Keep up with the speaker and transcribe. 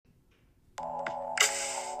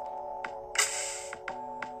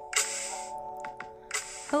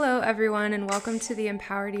Hello, everyone, and welcome to the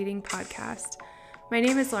Empowered Eating Podcast. My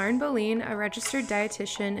name is Lauren Boleen, a registered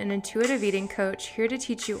dietitian and intuitive eating coach, here to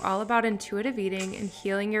teach you all about intuitive eating and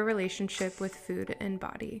healing your relationship with food and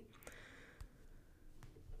body.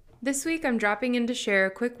 This week, I'm dropping in to share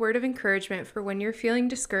a quick word of encouragement for when you're feeling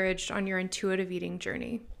discouraged on your intuitive eating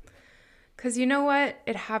journey. Because you know what?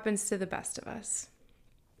 It happens to the best of us.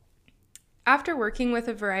 After working with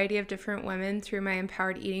a variety of different women through my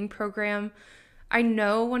Empowered Eating program, I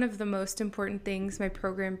know one of the most important things my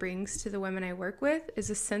program brings to the women I work with is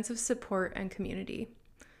a sense of support and community.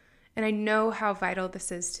 And I know how vital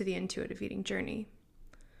this is to the intuitive eating journey.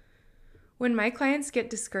 When my clients get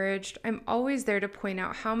discouraged, I'm always there to point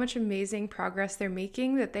out how much amazing progress they're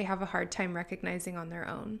making that they have a hard time recognizing on their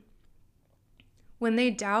own. When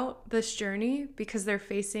they doubt this journey because they're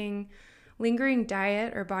facing lingering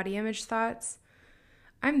diet or body image thoughts,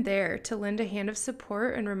 I'm there to lend a hand of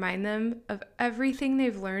support and remind them of everything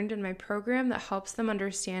they've learned in my program that helps them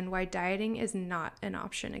understand why dieting is not an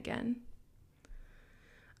option again.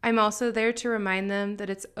 I'm also there to remind them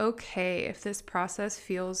that it's okay if this process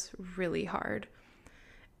feels really hard.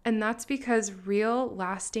 And that's because real,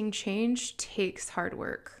 lasting change takes hard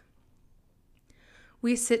work.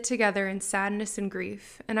 We sit together in sadness and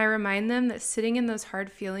grief, and I remind them that sitting in those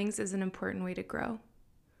hard feelings is an important way to grow.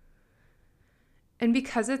 And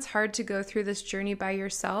because it's hard to go through this journey by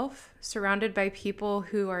yourself, surrounded by people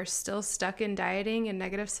who are still stuck in dieting and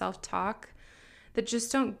negative self-talk that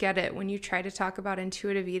just don't get it when you try to talk about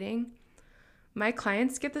intuitive eating, my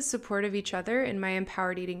clients get the support of each other in my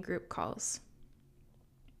Empowered Eating group calls.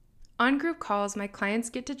 On group calls, my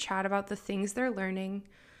clients get to chat about the things they're learning,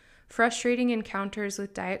 frustrating encounters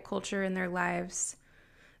with diet culture in their lives,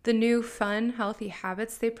 the new fun, healthy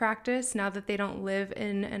habits they practice now that they don't live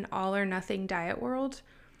in an all-or-nothing diet world,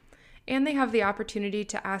 and they have the opportunity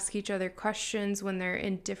to ask each other questions when they're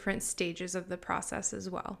in different stages of the process as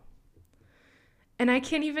well. And I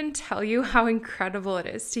can't even tell you how incredible it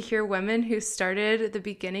is to hear women who started at the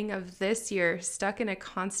beginning of this year stuck in a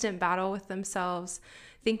constant battle with themselves,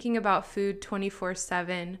 thinking about food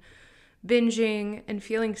 24/7, binging, and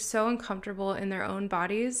feeling so uncomfortable in their own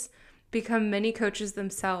bodies, become mini coaches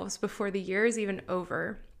themselves before the year is even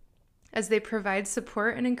over, as they provide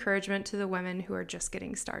support and encouragement to the women who are just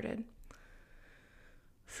getting started.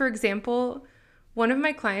 For example, one of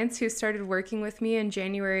my clients who started working with me in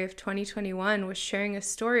January of 2021 was sharing a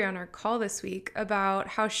story on our call this week about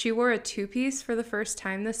how she wore a two-piece for the first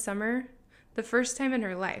time this summer, the first time in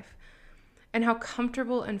her life, and how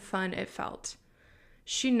comfortable and fun it felt.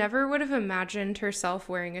 She never would have imagined herself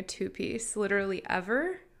wearing a two-piece, literally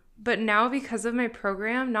ever. But now, because of my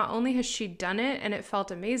program, not only has she done it and it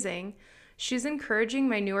felt amazing, she's encouraging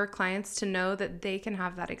my newer clients to know that they can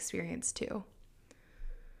have that experience too.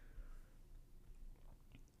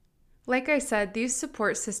 Like I said, these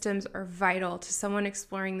support systems are vital to someone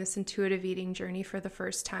exploring this intuitive eating journey for the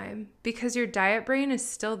first time, because your diet brain is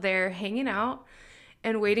still there hanging out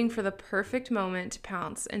and waiting for the perfect moment to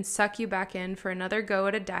pounce and suck you back in for another go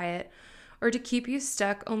at a diet, or to keep you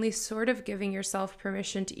stuck only sort of giving yourself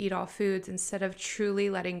permission to eat all foods instead of truly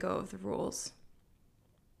letting go of the rules.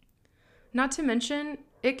 Not to mention,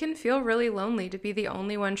 it can feel really lonely to be the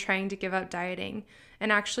only one trying to give up dieting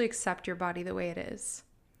and actually accept your body the way it is.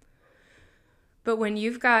 But when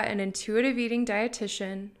you've got an intuitive eating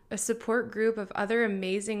dietitian, a support group of other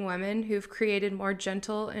amazing women who've created more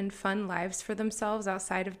gentle and fun lives for themselves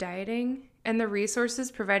outside of dieting, and the resources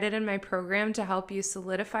provided in my program to help you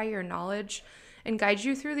solidify your knowledge and guide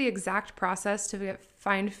you through the exact process to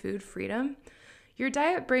find food freedom, your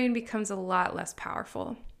diet brain becomes a lot less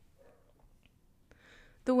powerful.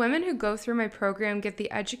 The women who go through my program get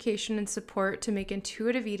the education and support to make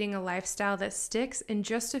intuitive eating a lifestyle that sticks in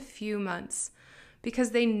just a few months,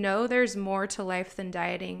 because they know there's more to life than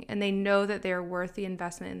dieting, and they know that they are worth the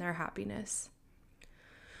investment in their happiness.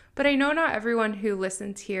 But I know not everyone who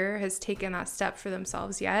listens here has taken that step for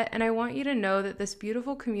themselves yet, and I want you to know that this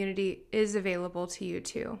beautiful community is available to you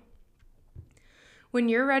too. When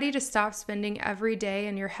you're ready to stop spending every day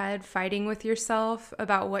in your head fighting with yourself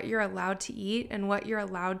about what you're allowed to eat and what you're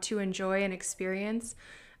allowed to enjoy and experience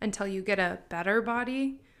until you get a better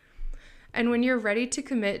body, and when you're ready to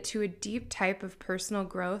commit to a deep type of personal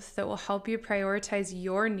growth that will help you prioritize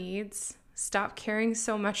your needs, stop caring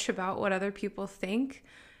so much about what other people think,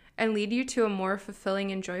 and lead you to a more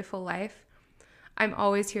fulfilling and joyful life, I'm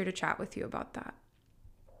always here to chat with you about that.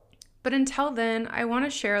 But until then, I want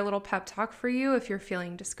to share a little pep talk for you if you're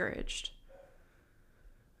feeling discouraged.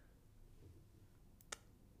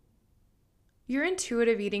 Your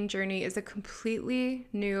intuitive eating journey is a completely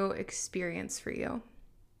new experience for you.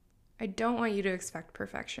 I don't want you to expect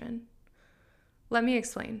perfection. Let me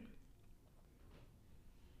explain.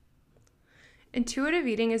 Intuitive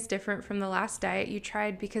eating is different from the last diet you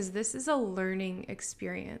tried because this is a learning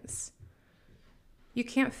experience. You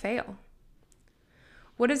can't fail.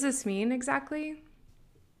 What does this mean exactly?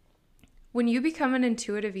 When you become an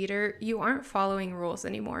intuitive eater, you aren't following rules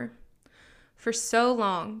anymore. For so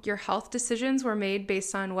long, your health decisions were made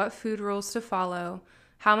based on what food rules to follow,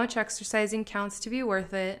 how much exercising counts to be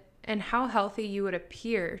worth it, and how healthy you would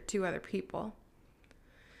appear to other people.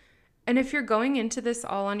 And if you're going into this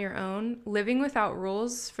all on your own, living without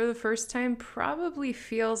rules for the first time probably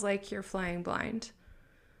feels like you're flying blind.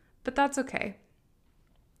 But that's okay.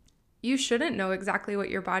 You shouldn't know exactly what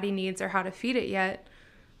your body needs or how to feed it yet.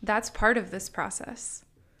 That's part of this process.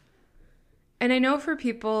 And I know for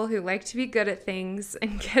people who like to be good at things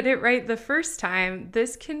and get it right the first time,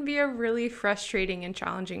 this can be a really frustrating and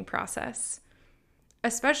challenging process,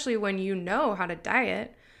 especially when you know how to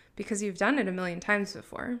diet because you've done it a million times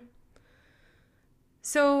before.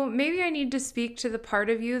 So maybe I need to speak to the part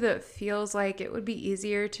of you that feels like it would be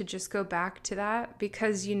easier to just go back to that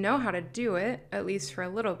because you know how to do it, at least for a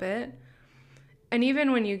little bit. And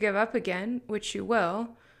even when you give up again, which you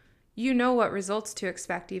will, you know what results to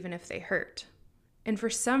expect even if they hurt. And for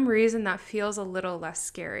some reason that feels a little less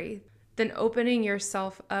scary than opening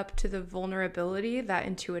yourself up to the vulnerability that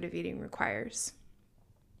intuitive eating requires.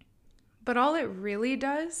 But all it really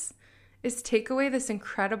does is take away this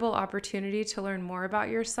incredible opportunity to learn more about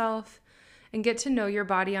yourself and get to know your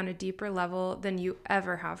body on a deeper level than you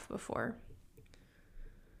ever have before.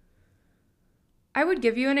 I would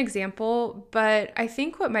give you an example, but I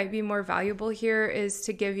think what might be more valuable here is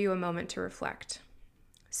to give you a moment to reflect.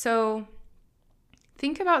 So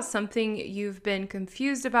think about something you've been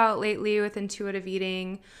confused about lately with intuitive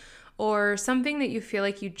eating, or something that you feel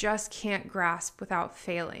like you just can't grasp without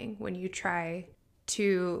failing when you try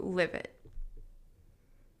to live it.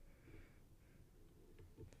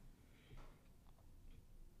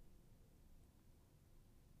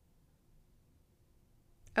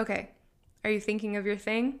 Okay, are you thinking of your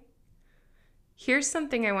thing? Here's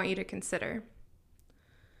something I want you to consider.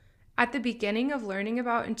 At the beginning of learning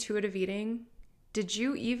about intuitive eating, did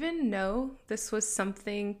you even know this was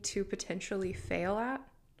something to potentially fail at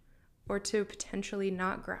or to potentially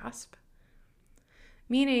not grasp?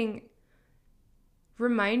 Meaning,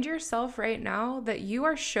 remind yourself right now that you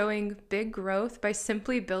are showing big growth by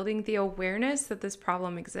simply building the awareness that this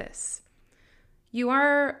problem exists. You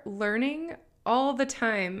are learning all the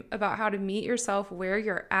time about how to meet yourself where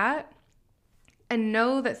you're at and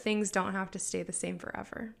know that things don't have to stay the same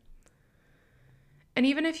forever. And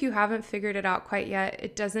even if you haven't figured it out quite yet,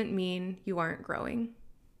 it doesn't mean you aren't growing.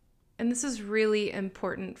 And this is really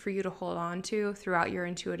important for you to hold on to throughout your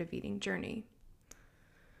intuitive eating journey.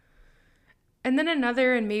 And then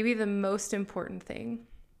another, and maybe the most important thing,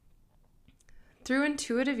 through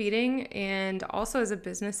intuitive eating and also as a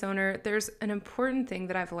business owner, there's an important thing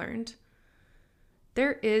that I've learned.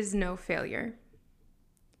 There is no failure.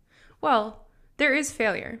 Well, there is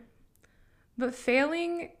failure, but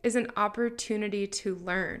failing is an opportunity to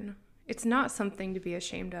learn. It's not something to be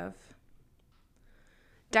ashamed of.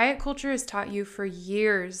 Diet culture has taught you for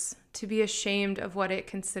years to be ashamed of what it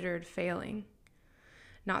considered failing.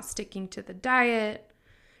 Not sticking to the diet,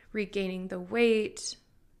 regaining the weight,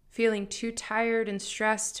 feeling too tired and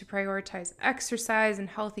stressed to prioritize exercise and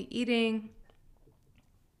healthy eating,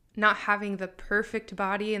 not having the perfect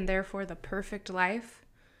body and therefore the perfect life.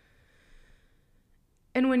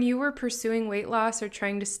 And when you were pursuing weight loss or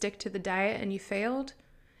trying to stick to the diet and you failed,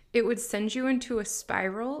 it would send you into a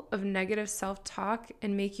spiral of negative self-talk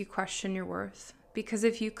and make you question your worth. Because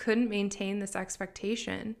if you couldn't maintain this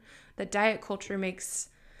expectation that diet culture makes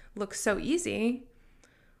look so easy,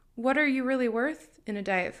 what are you really worth in a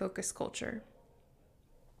diet-focused culture?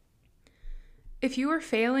 If you were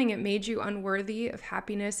failing, it made you unworthy of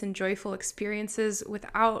happiness and joyful experiences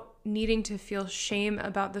without needing to feel shame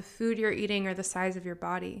about the food you're eating or the size of your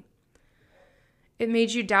body. It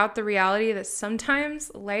made you doubt the reality that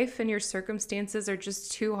sometimes life and your circumstances are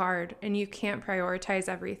just too hard and you can't prioritize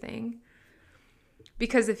everything.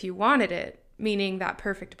 Because if you wanted it, meaning that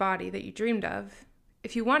perfect body that you dreamed of,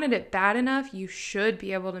 if you wanted it bad enough, you should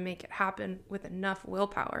be able to make it happen with enough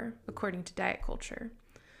willpower, according to diet culture.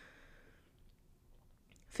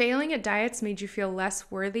 Failing at diets made you feel less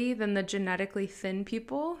worthy than the genetically thin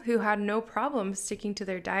people who had no problem sticking to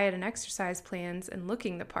their diet and exercise plans and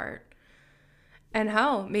looking the part. And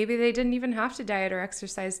hell, maybe they didn't even have to diet or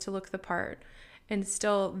exercise to look the part, and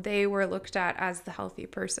still they were looked at as the healthy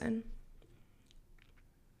person.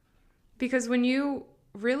 Because when you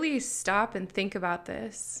really stop and think about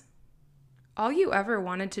this, All you ever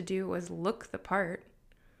wanted to do was look the part.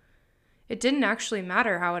 It didn't actually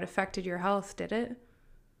matter how it affected your health, did it?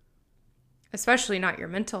 Especially not your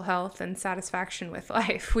mental health and satisfaction with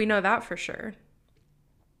life. We know that for sure.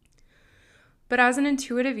 But as an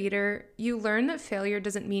intuitive eater, you learn that failure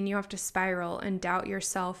doesn't mean you have to spiral and doubt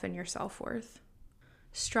yourself and your self-worth.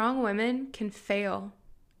 Strong women can fail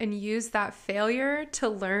and use that failure to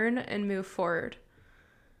learn and move forward.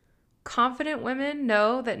 Confident women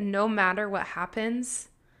know that no matter what happens,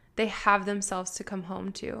 they have themselves to come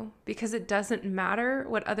home to because it doesn't matter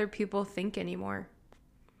what other people think anymore.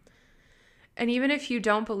 And even if you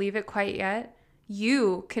don't believe it quite yet,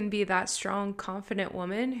 you can be that strong, confident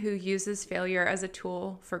woman who uses failure as a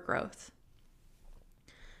tool for growth.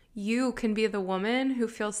 You can be the woman who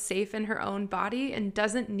feels safe in her own body and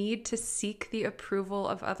doesn't need to seek the approval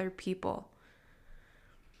of other people.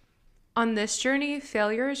 On this journey,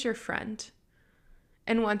 failure is your friend.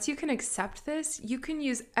 And once you can accept this, you can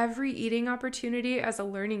use every eating opportunity as a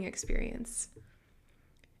learning experience.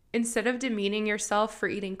 Instead of demeaning yourself for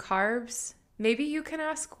eating carbs, maybe you can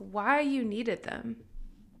ask why you needed them.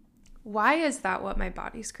 Why is that what my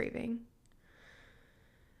body's craving?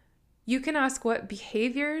 You can ask what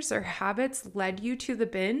behaviors or habits led you to the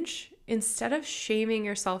binge instead of shaming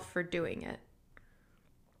yourself for doing it.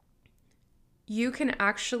 You can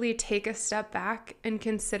actually take a step back and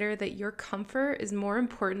consider that your comfort is more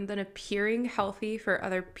important than appearing healthy for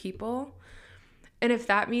other people. And if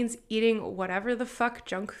that means eating whatever the fuck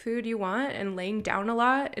junk food you want and laying down a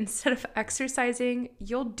lot instead of exercising,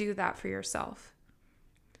 you'll do that for yourself.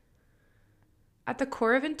 At the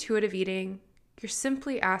core of intuitive eating, you're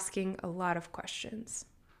simply asking a lot of questions.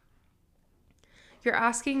 You're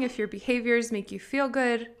asking if your behaviors make you feel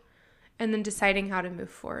good and then deciding how to move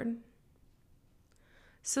forward.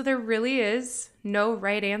 So there really is no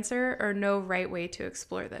right answer or no right way to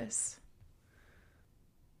explore this.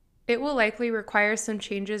 It will likely require some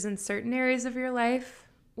changes in certain areas of your life,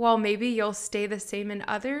 while maybe you'll stay the same in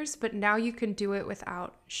others, but now you can do it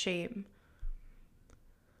without shame.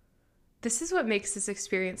 This is what makes this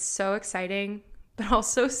experience so exciting, but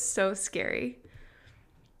also so scary.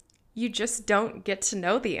 You just don't get to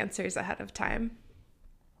know the answers ahead of time.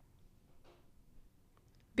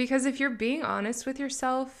 Because if you're being honest with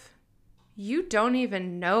yourself, you don't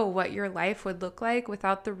even know what your life would look like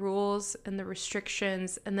without the rules and the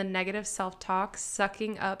restrictions and the negative self-talk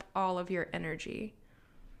sucking up all of your energy.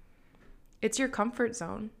 It's your comfort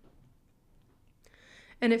zone.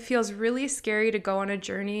 And it feels really scary to go on a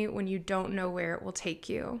journey when you don't know where it will take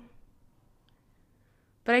you.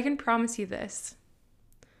 But I can promise you this.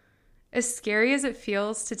 As scary as it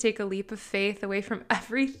feels to take a leap of faith away from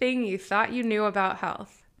everything you thought you knew about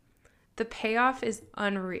health, the payoff is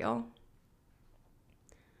unreal.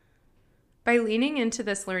 By leaning into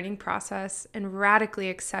this learning process and radically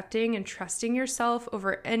accepting and trusting yourself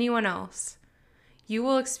over anyone else, you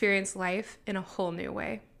will experience life in a whole new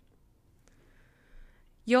way.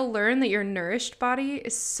 You'll learn that your nourished body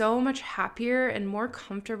is so much happier and more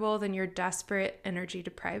comfortable than your desperate,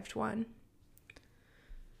 energy-deprived one.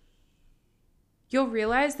 You'll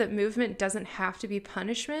realize that movement doesn't have to be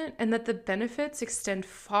punishment and that the benefits extend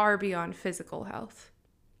far beyond physical health.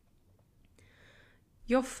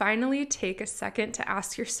 You'll finally take a second to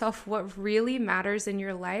ask yourself what really matters in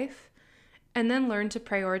your life and then learn to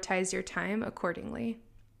prioritize your time accordingly.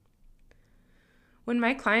 When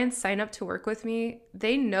my clients sign up to work with me,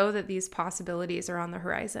 they know that these possibilities are on the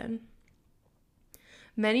horizon.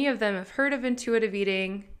 Many of them have heard of intuitive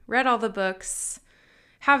eating, read all the books,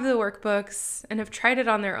 have the workbooks, and have tried it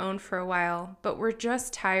on their own for a while, but were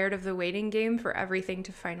just tired of the waiting game for everything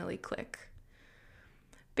to finally click.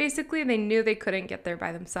 Basically, they knew they couldn't get there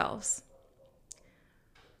by themselves.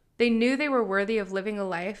 They knew they were worthy of living a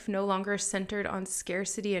life no longer centered on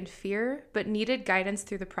scarcity and fear, but needed guidance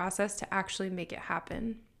through the process to actually make it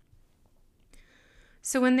happen.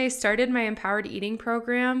 So when they started my Empowered Eating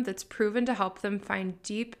program that's proven to help them find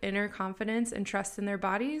deep inner confidence and trust in their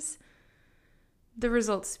bodies, the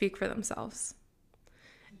results speak for themselves.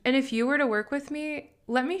 And if you were to work with me,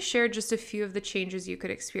 let me share just a few of the changes you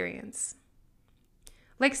could experience.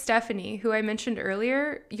 Like Stephanie, who I mentioned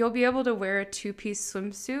earlier, you'll be able to wear a 2-piece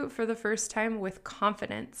swimsuit for the first time with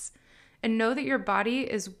confidence and know that your body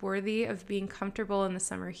is worthy of being comfortable in the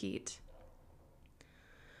summer heat.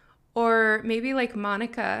 Or maybe like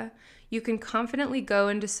Monica, you can confidently go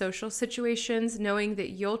into social situations knowing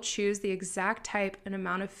that you'll choose the exact type and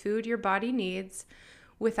amount of food your body needs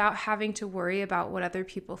without having to worry about what other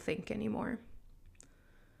people think anymore.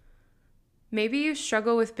 Maybe you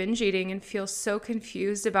struggle with binge eating and feel so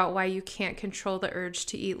confused about why you can't control the urge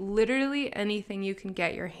to eat literally anything you can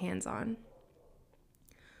get your hands on.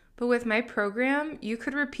 But with my program, you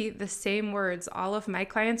could repeat the same words all of my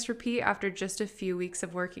clients repeat after just a few weeks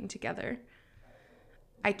of working together.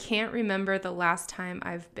 I can't remember the last time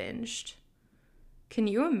I've binged. Can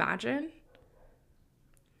you imagine?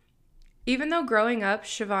 Even though growing up,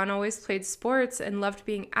 Siobhan always played sports and loved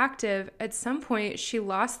being active, at some point she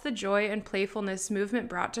lost the joy and playfulness movement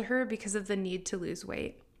brought to her because of the need to lose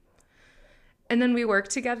weight. And then we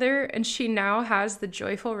worked together, and she now has the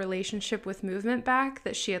joyful relationship with movement back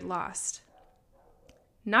that she had lost.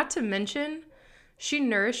 Not to mention, she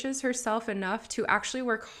nourishes herself enough to actually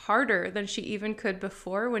work harder than she even could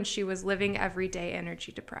before when she was living every day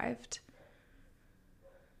energy deprived.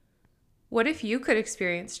 What if you could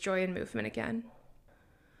experience joy and movement again?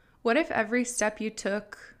 What if every step you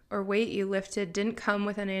took or weight you lifted didn't come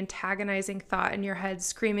with an antagonizing thought in your head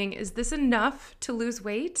screaming, "Is this enough to lose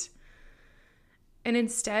weight?" And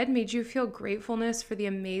instead made you feel gratefulness for the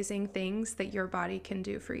amazing things that your body can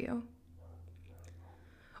do for you?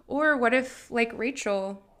 Or what if, like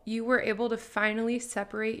Rachel, you were able to finally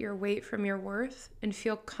separate your weight from your worth and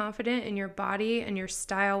feel confident in your body and your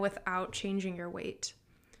style without changing your weight?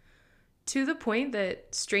 To the point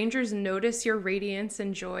that strangers notice your radiance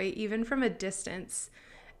and joy even from a distance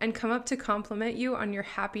and come up to compliment you on your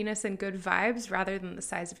happiness and good vibes rather than the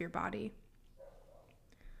size of your body.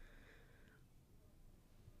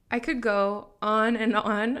 I could go on and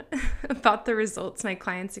on about the results my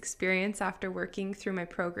clients experience after working through my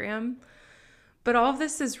program, but all of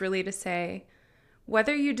this is really to say,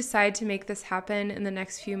 whether you decide to make this happen in the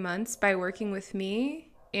next few months by working with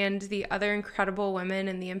me and the other incredible women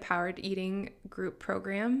in the Empowered Eating group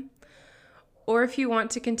program, or if you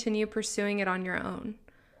want to continue pursuing it on your own,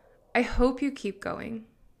 I hope you keep going.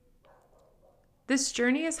 This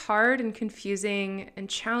journey is hard and confusing and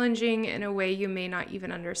challenging in a way you may not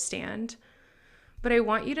even understand, but I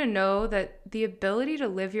want you to know that the ability to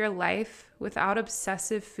live your life without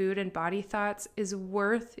obsessive food and body thoughts is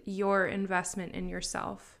worth your investment in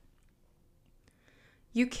yourself.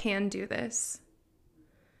 You can do this.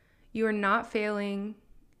 You are not failing,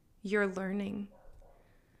 you're learning.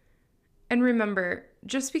 And remember,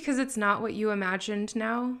 just because it's not what you imagined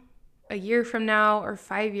now, a year from now, or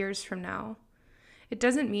 5 years from now, it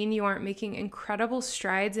doesn't mean you aren't making incredible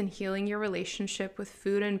strides in healing your relationship with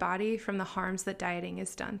food and body from the harms that dieting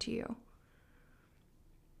has done to you.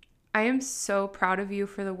 I am so proud of you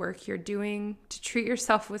for the work you're doing to treat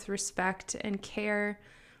yourself with respect and care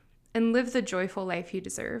and live the joyful life you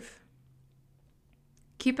deserve.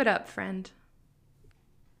 Keep it up, friend.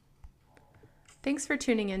 Thanks for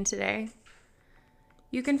tuning in today.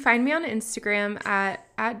 You can find me on Instagram at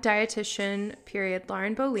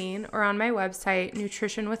dietitian.Lauren Boleen or on my website,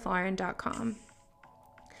 nutritionwithlauren.com.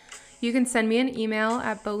 You can send me an email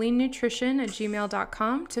at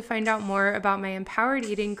boleennutrition@gmail.com to find out more about my Empowered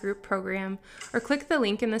Eating group program, or click the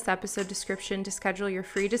link in this episode description to schedule your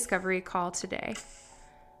free discovery call today.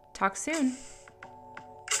 Talk soon.